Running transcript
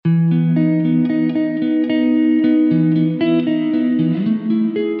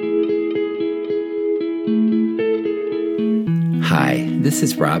This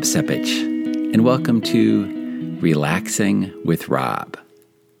is Rob Sepich, and welcome to Relaxing with Rob.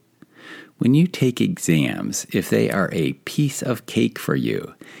 When you take exams, if they are a piece of cake for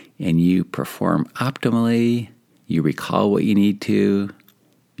you and you perform optimally, you recall what you need to,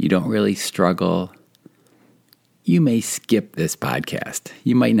 you don't really struggle, you may skip this podcast.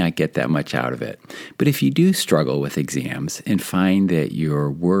 You might not get that much out of it. But if you do struggle with exams and find that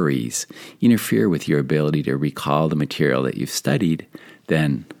your worries interfere with your ability to recall the material that you've studied,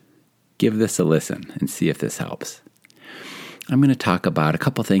 then give this a listen and see if this helps. I'm going to talk about a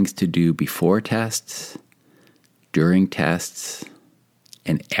couple things to do before tests, during tests,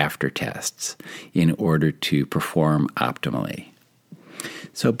 and after tests in order to perform optimally.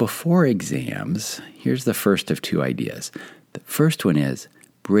 So before exams, here's the first of two ideas. The first one is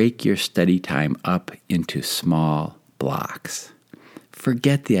break your study time up into small blocks.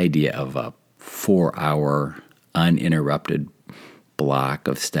 Forget the idea of a 4-hour uninterrupted block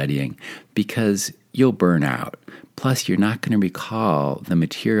of studying because you'll burn out. Plus, you're not going to recall the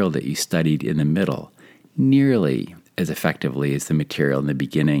material that you studied in the middle nearly as effectively as the material in the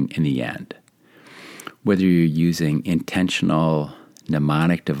beginning and the end. Whether you're using intentional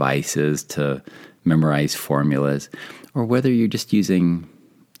mnemonic devices to memorize formulas, or whether you're just using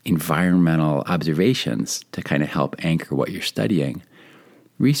environmental observations to kind of help anchor what you're studying,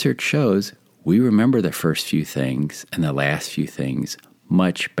 research shows we remember the first few things and the last few things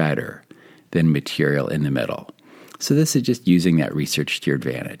much better than material in the middle. So this is just using that research to your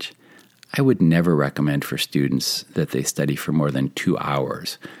advantage. I would never recommend for students that they study for more than 2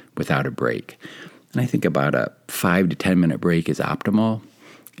 hours without a break. And I think about a 5 to 10 minute break is optimal.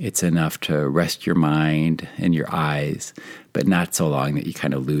 It's enough to rest your mind and your eyes, but not so long that you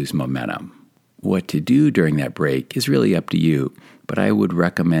kind of lose momentum. What to do during that break is really up to you, but I would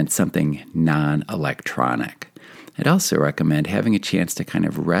recommend something non-electronic. I'd also recommend having a chance to kind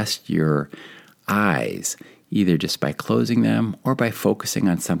of rest your eyes, either just by closing them or by focusing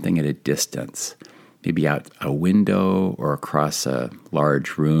on something at a distance. Maybe out a window or across a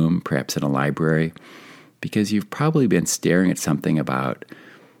large room, perhaps in a library, because you've probably been staring at something about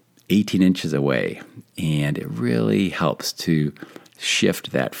 18 inches away, and it really helps to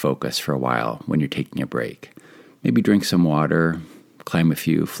shift that focus for a while when you're taking a break. Maybe drink some water, climb a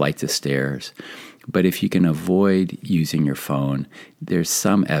few flights of stairs, but if you can avoid using your phone, there's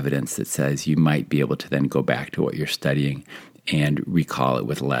some evidence that says you might be able to then go back to what you're studying and recall it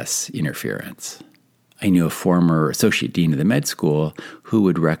with less interference. I knew a former associate dean of the med school who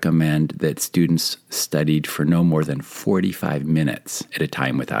would recommend that students studied for no more than 45 minutes at a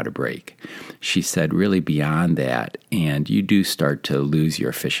time without a break. She said really beyond that, and you do start to lose your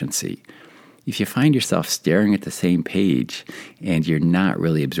efficiency. If you find yourself staring at the same page and you're not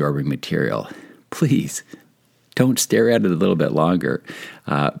really absorbing material, please don't stare at it a little bit longer,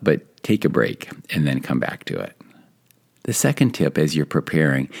 but take a break and then come back to it. The second tip as you're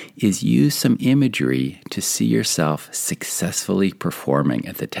preparing is use some imagery to see yourself successfully performing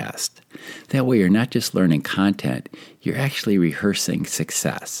at the test. That way you're not just learning content, you're actually rehearsing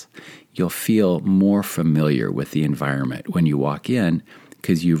success. You'll feel more familiar with the environment when you walk in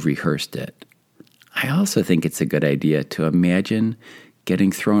because you've rehearsed it. I also think it's a good idea to imagine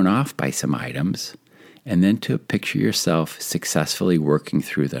getting thrown off by some items and then to picture yourself successfully working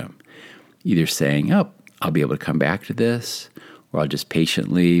through them. Either saying, I'll be able to come back to this, or I'll just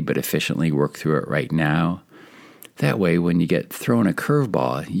patiently but efficiently work through it right now. That way, when you get thrown a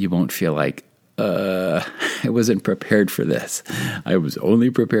curveball, you won't feel like, I wasn't prepared for this. I was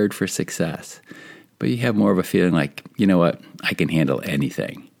only prepared for success. But you have more of a feeling like, you know what, I can handle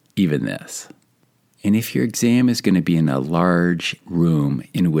anything, even this. And if your exam is going to be in a large room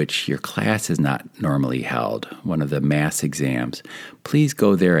in which your class is not normally held, one of the mass exams, please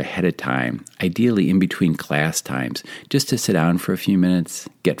go there ahead of time, ideally in between class times, just to sit down for a few minutes,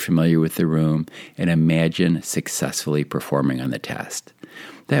 get familiar with the room, and imagine successfully performing on the test.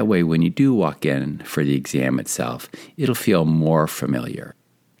 That way, when you do walk in for the exam itself, it'll feel more familiar.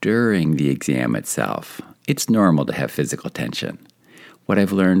 During the exam itself, it's normal to have physical tension. What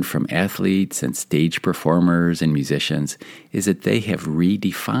I've learned from athletes and stage performers and musicians is that they have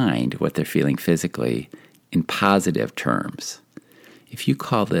redefined what they're feeling physically in positive terms. If you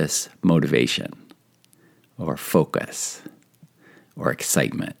call this motivation, or focus, or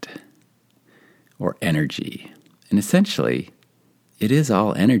excitement, or energy, and essentially, it is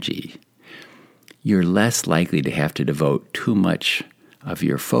all energy, you're less likely to have to devote too much of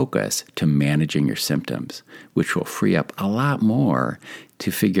your focus to managing your symptoms, which will free up a lot more to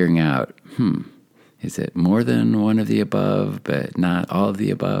figuring out, is it more than one of the above, but not all of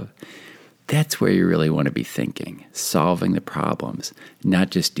the above? That's where you really want to be thinking, solving the problems,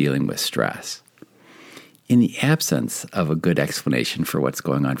 not just dealing with stress. In the absence of a good explanation for what's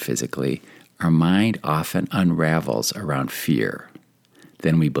going on physically, our mind often unravels around fear.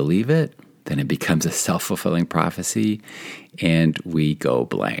 Then we believe it, then it becomes a self-fulfilling prophecy, and we go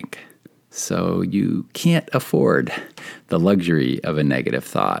blank. So you can't afford the luxury of a negative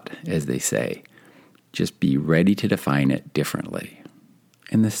thought, as they say. Just be ready to define it differently.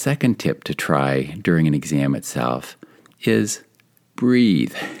 And the second tip to try during an exam itself is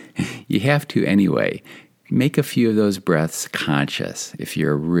breathe. You have to anyway. Make a few of those breaths conscious if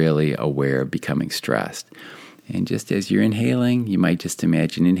you're really aware of becoming stressed. And just as you're inhaling, you might just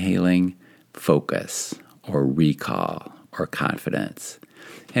imagine inhaling focus or recall or confidence.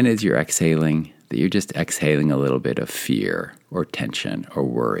 And as you're exhaling, that you're just exhaling a little bit of fear or tension or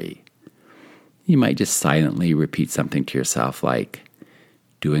worry. You might just silently repeat something to yourself like,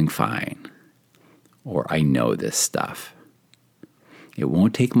 doing fine, or I know this stuff. It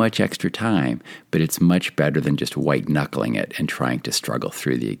won't take much extra time, but it's much better than just white-knuckling it and trying to struggle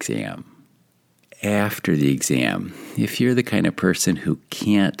through the exam. After the exam, if you're the kind of person who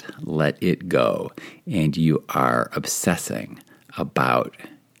can't let it go and you are obsessing about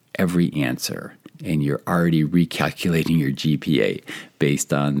every answer and you're already recalculating your GPA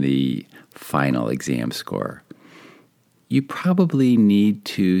based on the final exam score, you probably need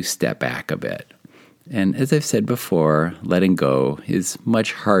to step back a bit. And as I've said before, letting go is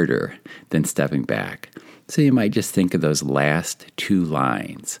much harder than stepping back. So you might just think of those last 2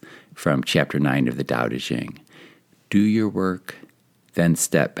 lines from Chapter 9 of the Tao Te Ching. Do your work, then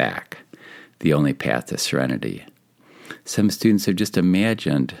step back. The only path to serenity. Some students have just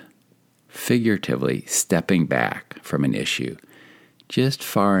imagined, figuratively, stepping back from an issue, just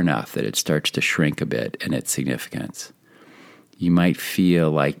far enough that it starts to shrink a bit in its significance. You might feel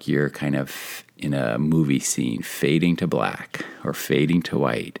like you're kind of in a movie scene, fading to black or fading to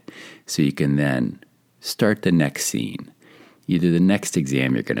white, so you can then start the next scene, either the next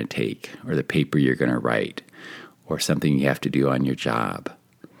exam you're going to take or the paper you're going to write or something you have to do on your job.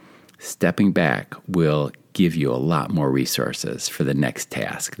 Stepping back will give you a lot more resources for the next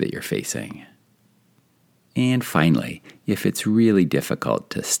task that you're facing. And finally, if it's really difficult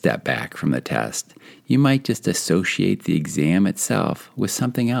to step back from the test, you might just associate the exam itself with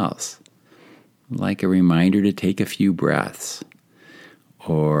something else, like a reminder to take a few breaths,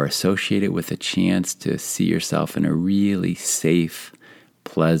 or associate it with a chance to see yourself in a really safe,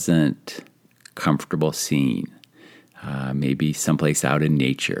 pleasant, comfortable scene, maybe someplace out in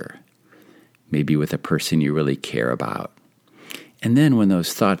nature, maybe with a person you really care about. And then when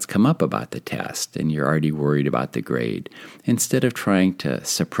those thoughts come up about the test and you're already worried about the grade, instead of trying to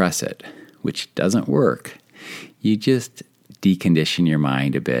suppress it, which doesn't work, you just decondition your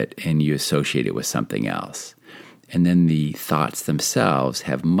mind a bit and you associate it with something else. And then the thoughts themselves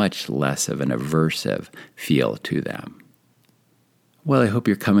have much less of an aversive feel to them. Well, I hope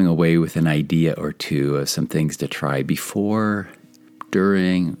you're coming away with an idea or two of some things to try before,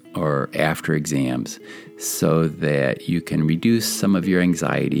 during, or after exams so that you can reduce some of your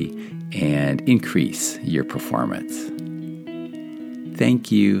anxiety and increase your performance.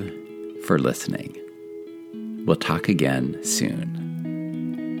 Thank you for listening. We'll talk again soon.